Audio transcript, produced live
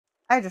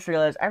I just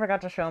realized I forgot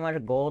to show how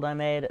much gold I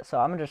made, so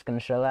I'm just gonna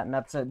show that in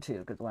episode 2,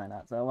 because why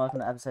not? So welcome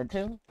to episode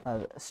 2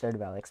 of Stardew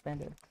Valley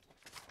Expanded.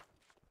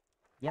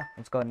 Yeah,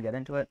 let's go ahead and get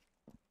into it.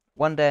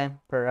 1 day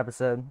per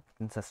episode,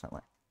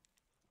 consistently.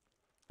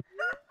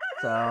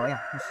 So yeah,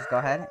 let's just go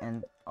ahead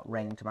and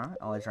rain tomorrow.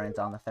 Always rains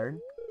on the 3rd.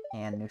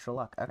 And neutral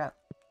luck. Okay.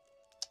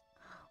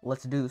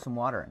 Let's do some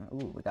watering.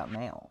 Ooh, we got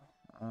mail.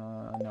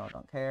 No, I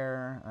don't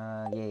care.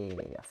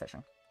 Yeah,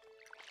 fishing.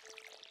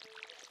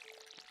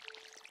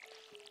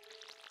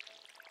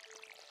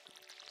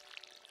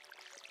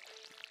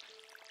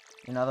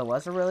 You know, there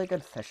was a really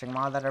good fishing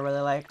mod that I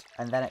really liked,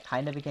 and then it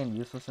kind of became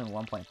useless in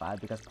 1.5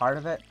 because part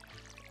of it,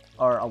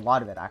 or a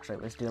lot of it actually,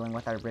 was dealing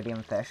with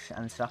iridium fish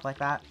and stuff like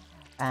that.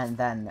 And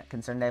then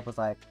Concerned Ape was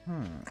like,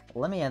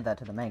 let me add that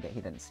to the main game. He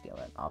didn't steal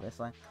it,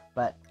 obviously,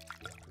 but,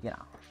 you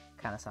know,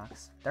 kind of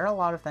sucks. There are a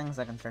lot of things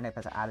that Concerned Ape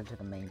has added to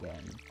the main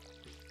game.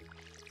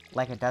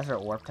 Like a desert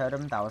warp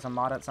totem, that was a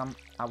mod at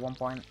one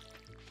point.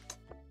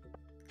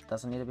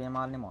 Doesn't need to be a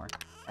mod anymore.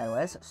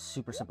 Anyways,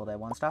 super simple day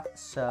 1 stuff,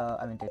 so,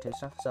 I mean day 2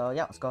 stuff, so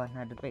yeah, let's go ahead and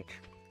head to the beach.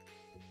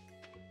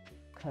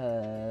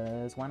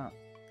 Cause, why not?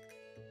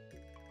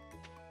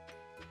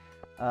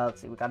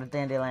 Let's see, we got a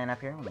dandelion up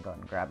here, I'm gonna go ahead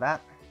and grab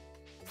that.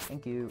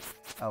 Thank you.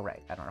 Oh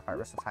right, I don't have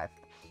Harvest with Scythe.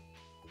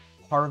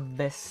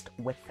 Harvest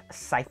with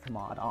Scythe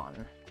mod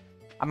on.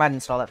 I might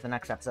install that for the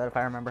next episode if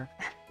I remember.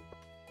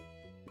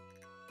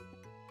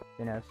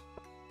 Who knows?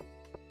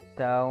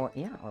 So,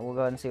 yeah, we'll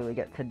go ahead and see what we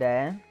get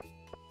today.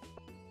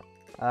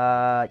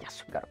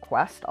 Yes, we got a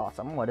quest.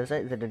 Awesome. What is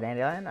it? Is it a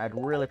dandelion? I'd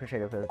really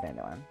appreciate it if it was a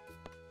dandelion.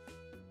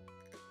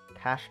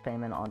 Cash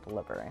payment on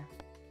delivery.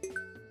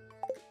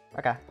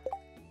 Okay.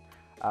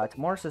 It's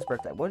Morris's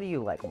birthday. What do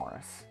you like,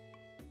 Morris?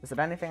 Is there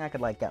anything I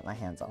could, like, get my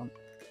hands on?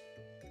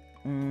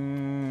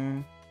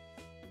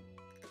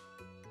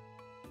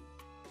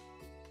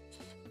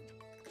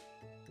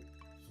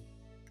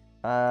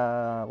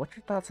 What's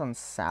your thoughts on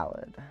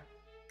salad?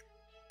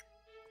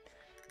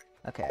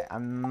 Okay, I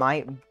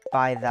might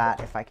buy that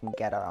if I can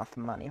get enough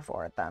money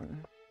for it,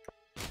 then.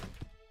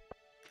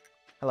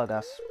 Hello,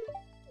 Gus.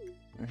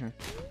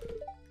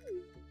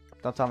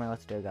 Don't tell me what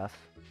to do, Gus.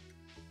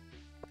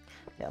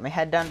 Yeah, let me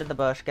head down to the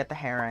bush, get the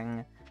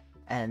herring,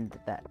 and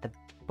the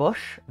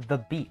bush? The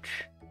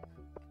beach.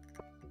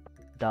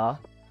 Duh.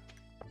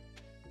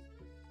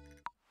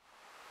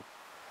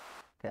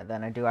 Okay,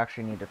 then I do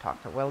actually need to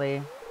talk to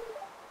Willy.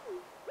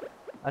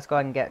 Let's go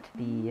ahead and get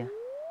the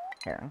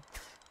herring.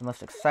 The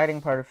most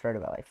exciting part of Stardew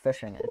Valley,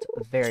 fishing. It's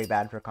very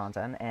bad for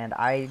content, and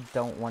I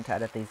don't want to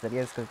edit these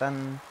videos, because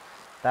then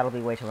that'll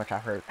be way too much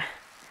effort.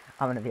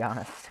 I'm gonna be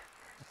honest.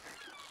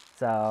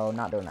 So,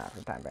 not doing that for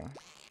the time being.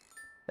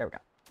 There we go.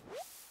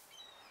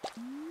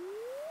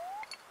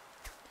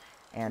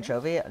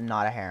 Anchovy,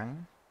 not a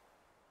herring.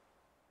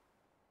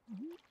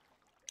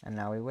 And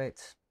now we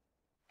wait.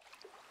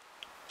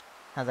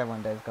 How's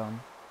everyone's days going?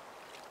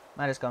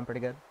 Mine is going pretty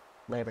good.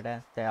 Labor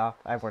Day, day off.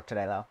 I've worked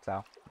today though,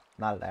 so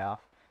not a day off.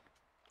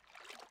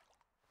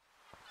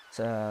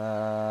 So,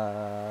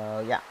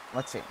 yeah,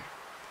 let's see.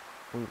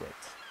 We wait.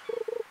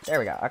 There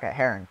we go. Okay,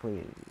 herring,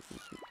 please.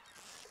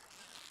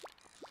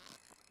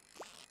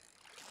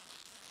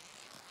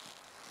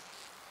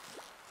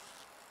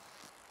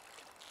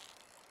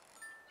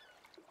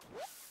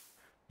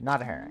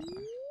 Not a herring.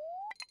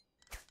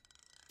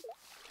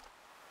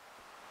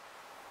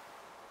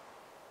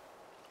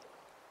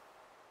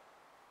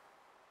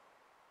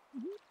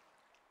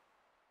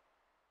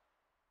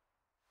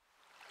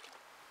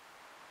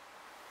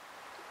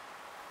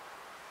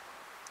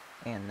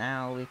 And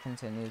now we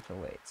continue to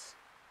wait.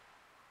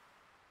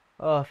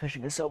 Oh,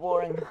 fishing is so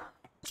boring.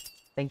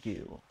 Thank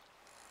you.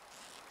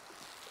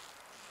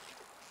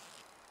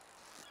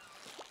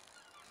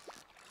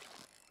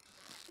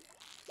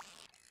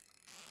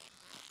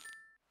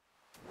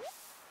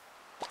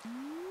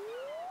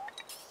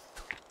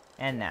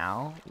 And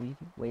now we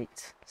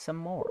wait some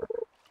more.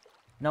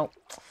 Nope.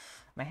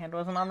 My hand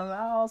wasn't on the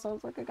mouse. I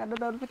was like, I got a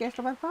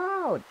notification on my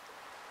phone.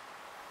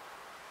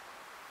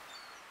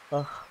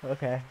 Oh,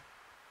 okay.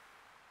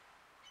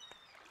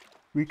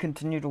 We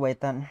continue to wait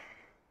then.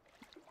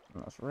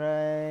 That's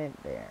right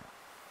there.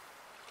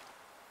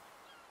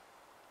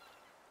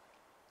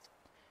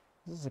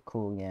 This is a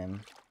cool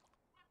game.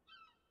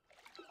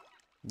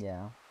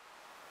 Yeah.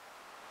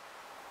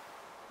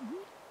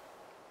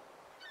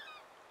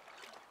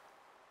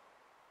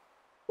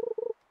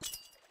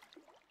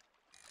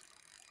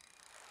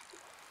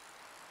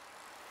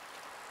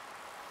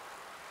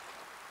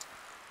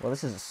 Well,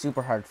 this is a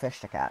super hard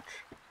fish to catch.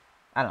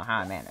 I don't know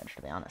how I managed,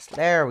 to be honest.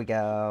 There we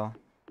go.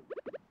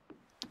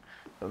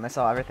 But I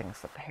saw everything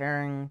except the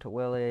herring to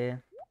Willy.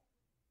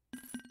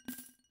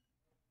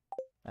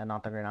 And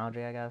not the green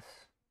algae, I guess.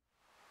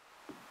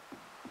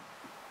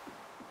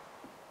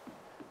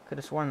 Could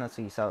have sworn that's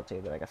who you sell it to,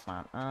 but I guess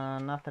not.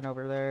 Nothing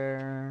over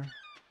there.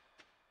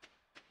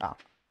 Oh.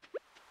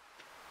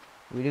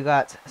 We do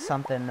got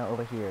something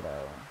over here,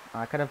 though.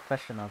 I could have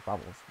fished in those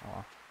bubbles. Oh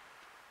well.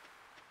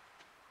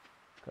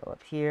 Go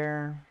up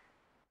here.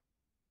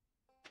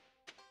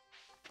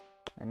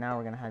 And now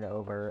we're gonna head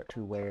over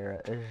to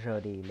where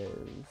Jody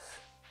lives.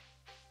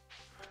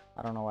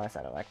 I don't know why I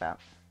said it like that.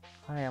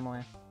 Hi, Emily.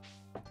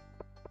 Let's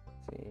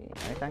see,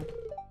 anything?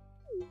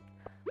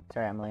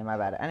 Sorry, Emily, my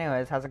bad.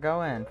 Anyways, how's it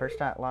going? First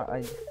time,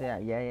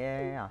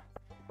 yeah.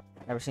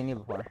 Never seen you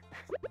before.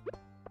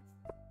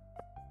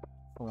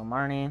 Hello,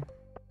 Marnie.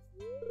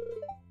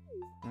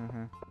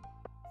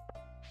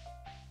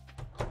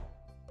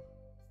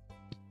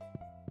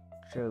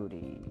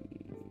 Jody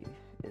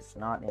is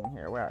not in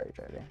here. Where are you,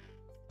 Jody?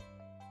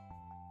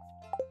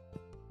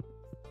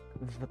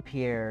 The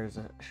Pierre's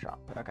shop.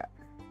 Okay.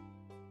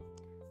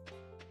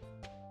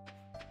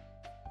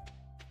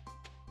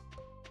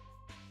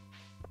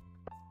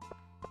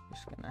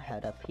 Just gonna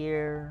head up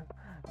here,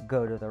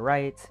 go to the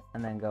right,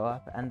 and then go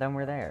up, and then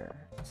we're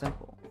there.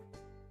 Simple.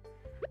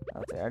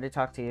 Okay, I already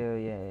talked to you.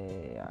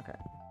 Yeah. Okay.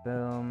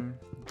 Boom.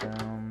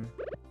 Boom.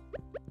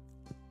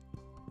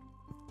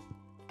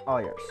 All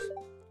yours.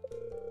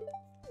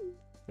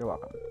 You're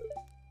welcome.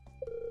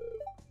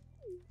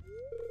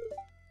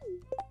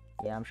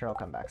 Yeah, I'm sure I'll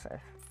come back safe.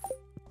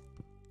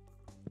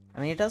 I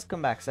mean, it does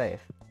come back safe.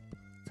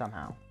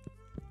 Somehow.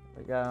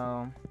 There we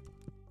go.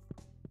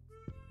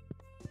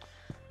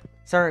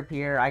 Sorry,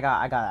 Pierre, I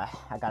got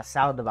a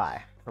salad to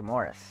buy for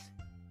Morris.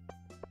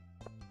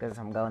 Because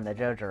I'm going the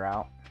JoJo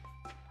route.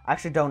 I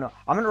actually don't know.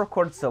 I'm gonna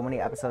record so many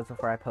episodes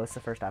before I post the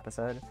first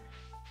episode.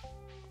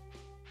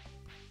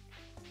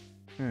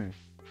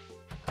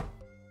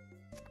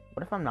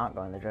 What if I'm not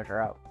going the JoJo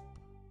route?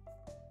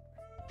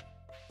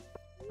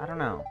 I don't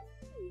know.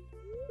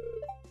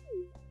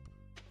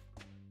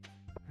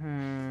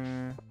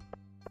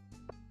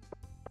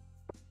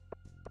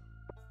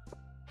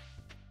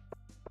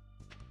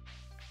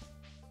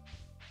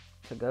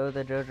 To go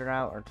the JoJo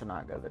route or to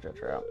not go the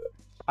JoJo route?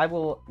 I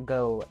will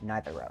go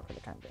neither route for the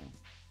time being.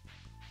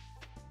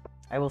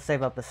 I will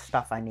save up the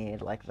stuff I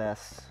need like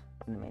this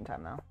in the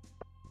meantime, though.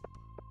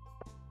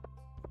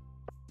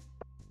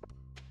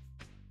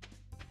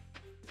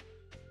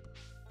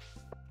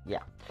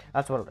 Yeah,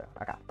 that's what I'll do.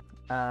 Okay.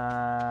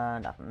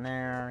 Nothing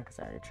there, because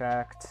I already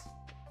checked.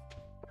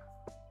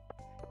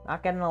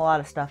 Not getting a lot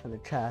of stuff in the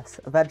chest.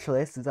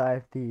 Eventually, since I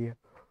have the...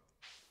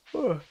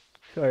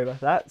 sorry about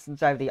that.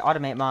 Since I have the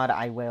automate mod,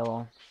 I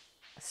will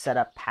set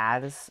up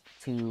paths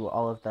to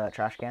all of the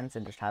trash cans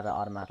and just have it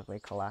automatically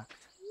collect.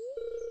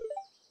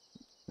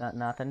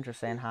 Nothing,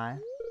 just saying hi.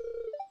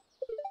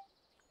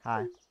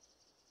 Hi.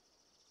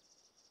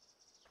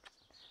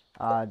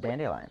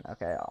 Dandelion.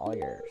 Okay, all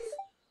yours.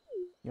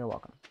 You're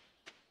welcome.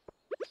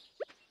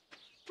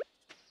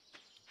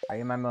 Are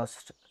you my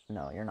most...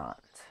 No, you're not.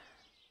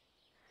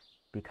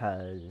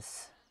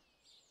 Because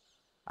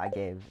I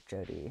gave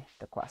Jody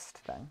the quest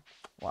thing.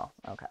 Well,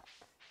 okay.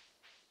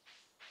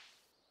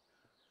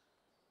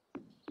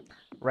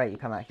 Right, you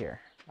come out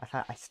here.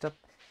 It's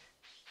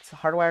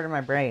hardwired in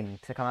my brain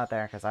to come out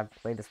there because I've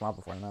played this mod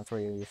before and that's where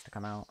you used to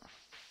come out.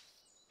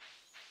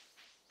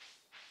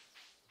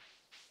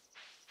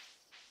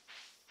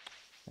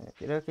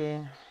 Okie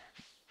dokie. Let's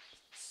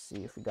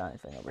see if we got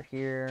anything over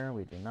here.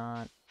 We do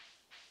not.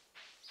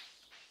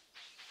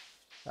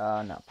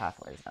 No,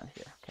 pathway is down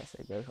here. Okay, so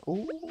you go.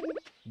 Ooh,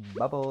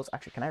 bubbles.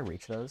 Actually, can I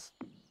reach those?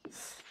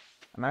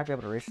 I might not be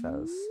able to reach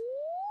those.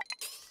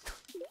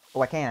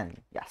 Oh, I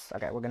can. Yes.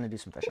 Okay, we're gonna do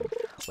some fishing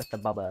with the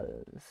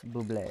bubbles,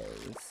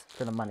 boobles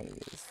for the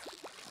monies.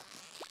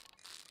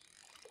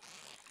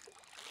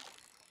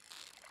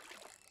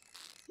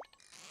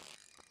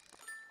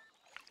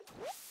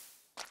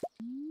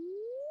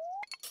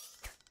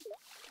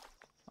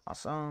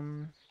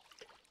 Awesome.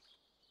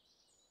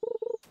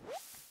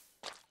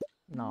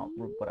 Not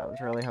what I was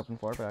really hoping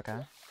for, but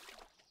okay.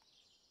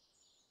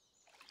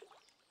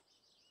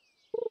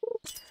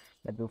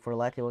 Maybe if we're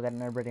lucky, we'll get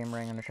an iridium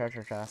ring and a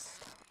treasure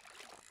chest.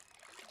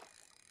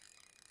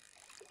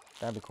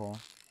 That'd be cool.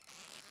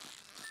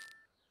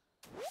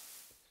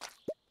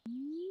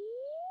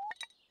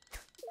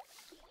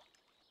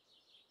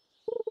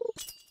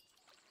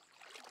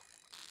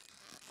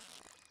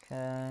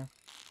 Okay.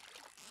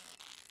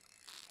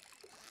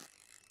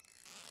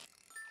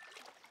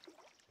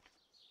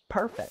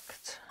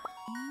 Perfect.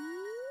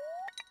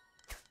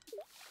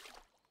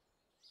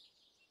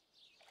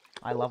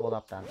 I leveled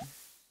up then.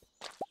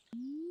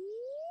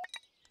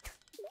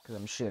 Because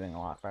I'm shooting a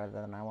lot farther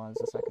than I was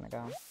a second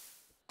ago.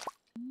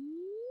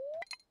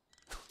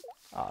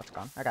 Oh, it's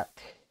gone. I got...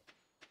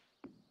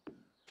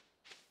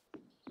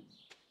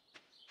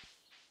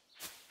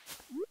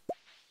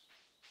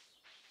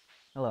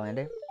 Hello,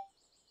 Andy.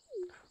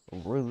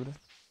 Rude.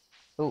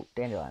 Ooh,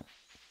 dandelion.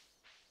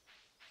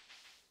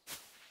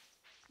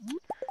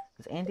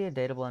 Is Andy a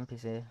dateable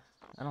NPC?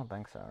 I don't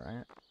think so,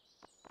 right?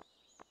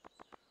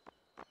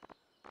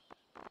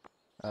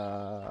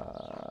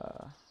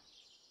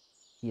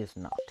 He is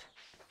not.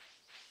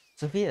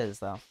 Sophia is,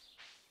 though.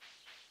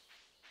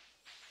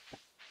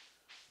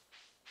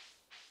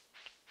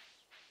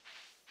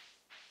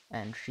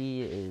 And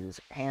she is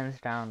hands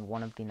down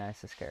one of the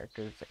nicest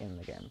characters in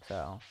the game.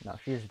 So, no,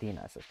 she is the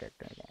nicest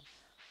character in the game.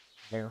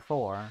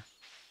 Therefore,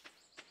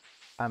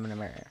 I'm gonna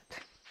marry her.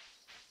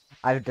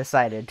 I've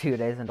decided 2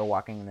 days into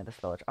walking into this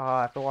village. Oh,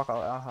 I have to walk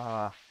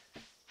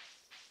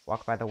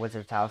walk by the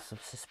wizard's house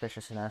of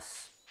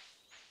suspiciousness.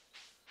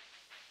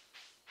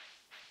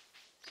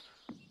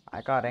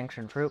 I got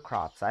ancient fruit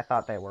crops. I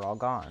thought they were all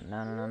gone.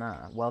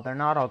 No. Well, they're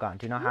not all gone.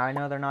 Do you know how I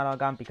know they're not all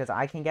gone? Because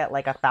I can get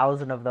like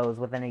 1,000 of those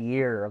within a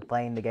year of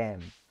playing the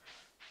game.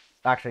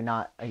 Actually,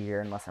 not a year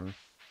unless I'm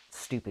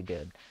stupid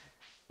good.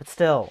 But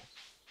still.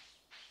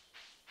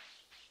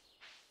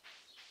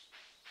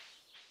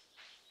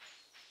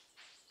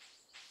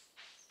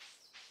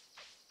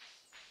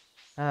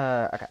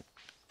 Okay.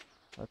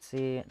 Let's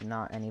see.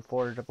 Not any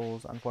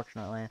forageables,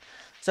 unfortunately.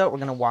 So, we're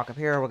gonna walk up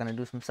here. We're gonna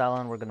do some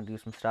selling. We're gonna do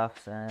some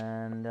stuff.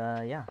 And,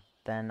 yeah.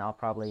 Then I'll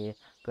probably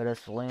go to a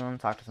saloon,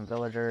 talk to some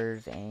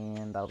villagers,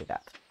 and that'll be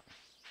that.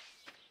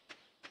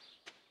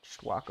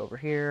 Just walk over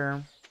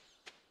here.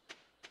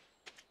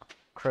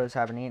 Crows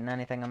haven't eaten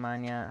anything of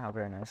mine yet. How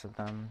very nice of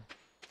them.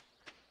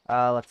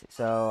 Let's see.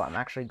 So, I'm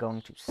actually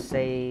going to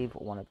save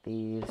one of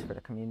these for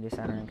the community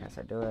center in case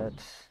I do it.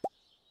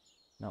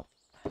 Nope.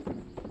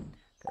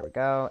 There we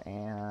go.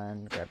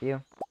 And grab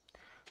you.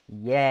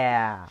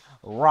 Yeah!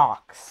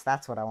 Rocks!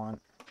 That's what I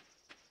want.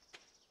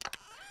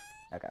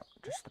 Okay,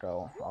 just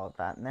throw all of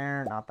that in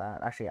there. Not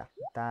that. Actually, yeah.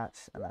 That,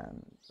 and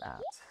then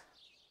that.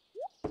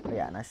 But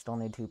yeah, and I still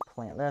need to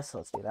plant this, so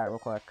let's do that real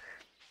quick.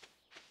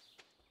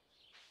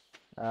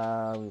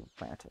 We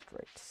plant it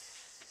right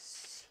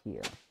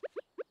here.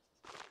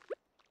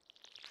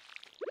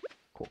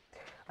 Cool.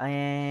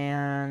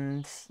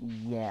 And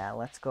yeah,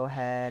 let's go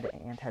ahead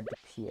and head to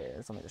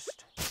Pierre's. Let me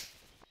just...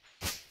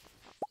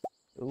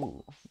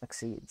 Ooh, mixed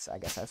seeds. I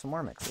guess I have some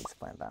more mixed seeds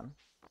planned then.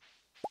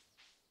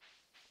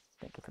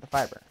 Thank you for the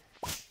fiber.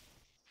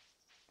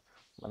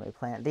 Let me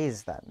plant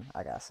these then,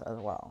 I guess, as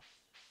well.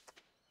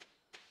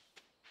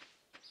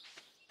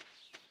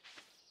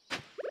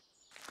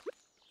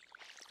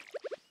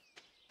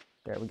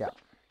 There we go.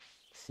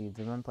 Seeds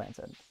have been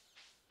planted.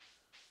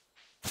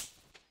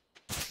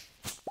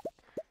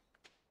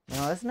 You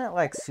know, isn't it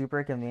like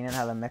super convenient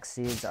how the mixed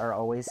seeds are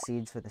always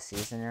seeds for the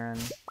season you're in?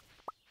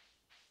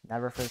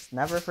 Never for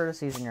the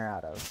season you're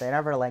out of. They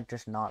never like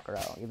just not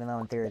grow, even though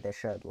in theory they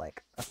should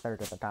like a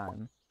third of the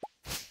time.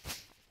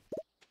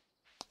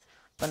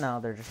 But no,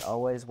 they're just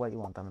always what you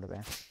want them to be.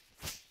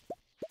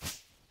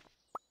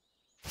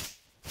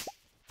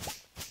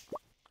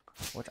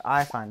 Which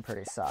I find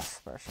pretty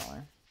sus,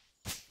 personally.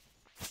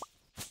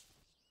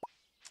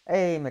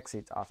 Hey, mixed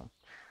seeds, awesome.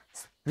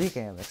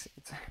 Speaking of mixed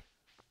seeds.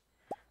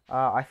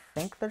 I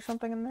think there's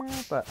something in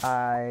there, but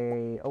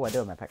oh, I do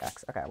have my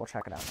pickaxe. Okay, we'll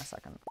check it out in a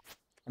second.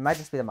 It might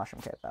just be the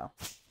mushroom cave, though.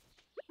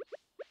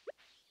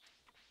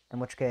 In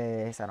which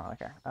case, I don't really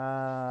care.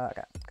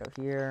 Okay, go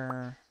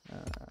here.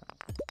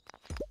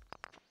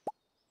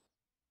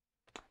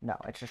 No,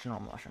 it's just a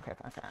normal mushroom cave.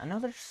 Okay, I know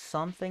there's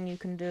something you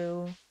can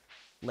do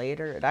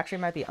later. It actually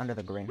might be under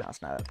the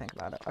greenhouse now that I think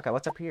about it. Okay,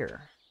 what's up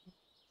here?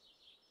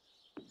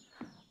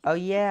 Oh,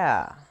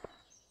 yeah.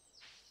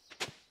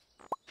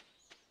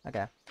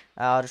 Okay.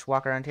 I'll just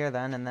walk around here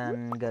then, and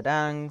then go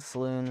down,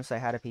 saloon, say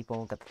hi to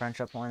people, get the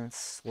friendship points,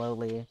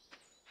 slowly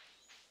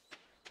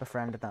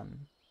befriend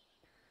them.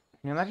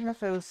 Can you imagine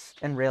if it was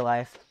in real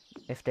life,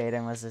 if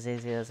dating was as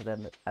easy as it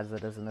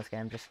is in this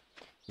game? Just,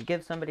 you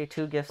give somebody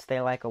 2 gifts they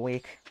like a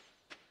week,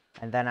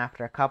 and then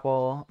after a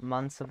couple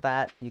months of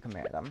that, you can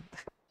marry them.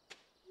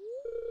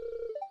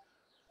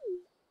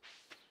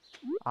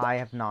 I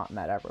have not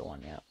met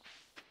everyone yet.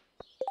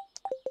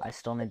 I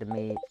still need to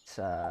meet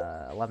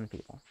 11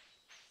 people.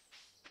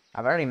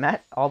 I've already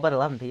met all but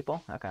 11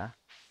 people? Okay.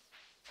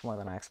 It's more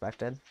than I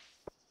expected.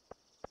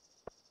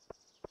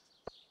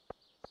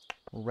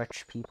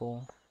 Rich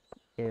people.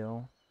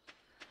 Ew.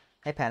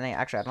 Hey, Penny.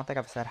 Actually, I don't think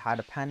I've said hi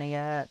to Penny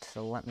yet,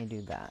 so let me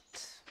do that.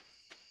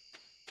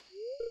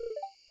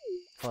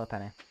 Hello,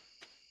 Penny.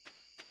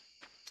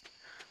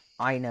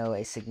 I know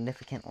a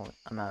significant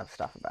amount of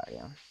stuff about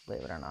you,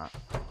 believe it or not.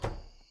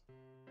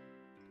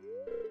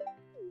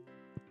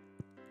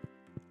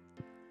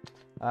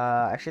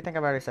 I actually think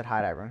I've already said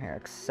hi to everyone here,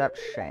 except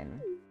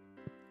Shane.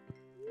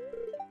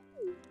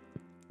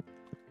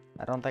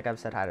 I don't think I've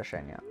said hi to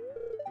Shane yet.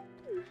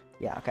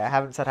 Yeah, okay, I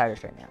haven't said hi to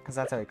Shane yet, because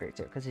that's how I agree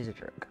to, because he's a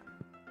jerk.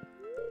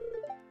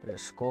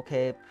 There's a skull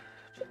cape.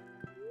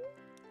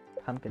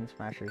 Pumpkin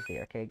Smashers, the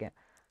arcade game.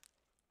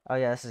 Oh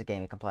yeah, this is a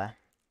game you can play.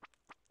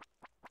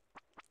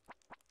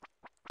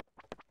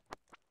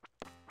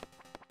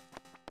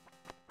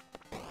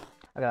 Okay,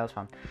 that was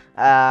fun.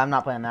 I'm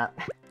not playing that.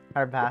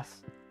 Hard pass.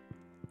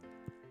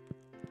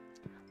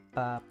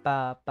 Over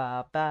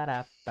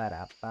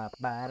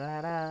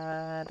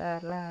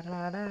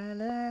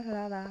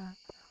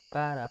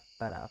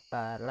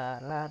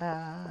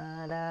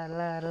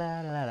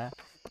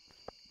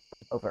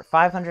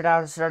 500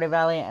 hours of Stardew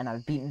Valley, and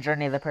I've beaten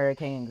Journey of the Prairie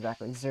King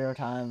exactly 0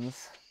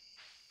 times.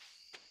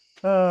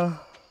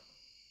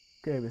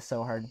 Game is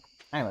so hard.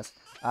 Anyways,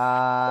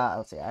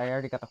 let's see. I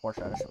already got the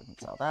horseradish, so we can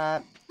sell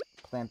that.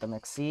 Plant the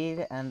mixed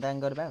seed, and then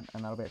go to bed,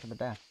 and that'll be it for the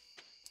day.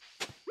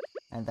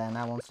 And then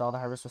I will install the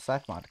Harvest with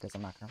Scythe mod, because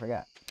I'm not going to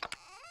forget.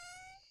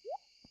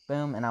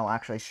 Boom, and I'll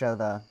actually show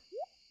the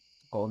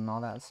gold and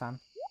all that this time.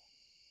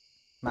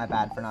 My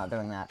bad for not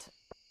doing that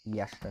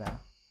yesterday.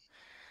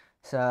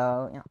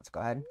 So, yeah, let's go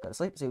ahead and go to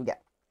sleep, see what we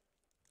get.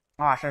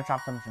 Oh, I should have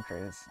chopped them some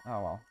trees.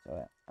 Oh, well.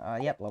 So,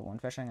 yep, level 1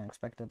 fishing. I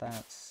expected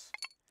that.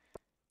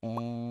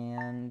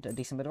 And a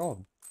decent bit of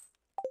gold.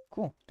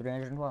 Cool.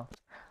 312.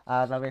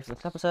 That'll be it for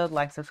this episode.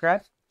 Like,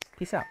 subscribe.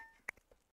 Peace out.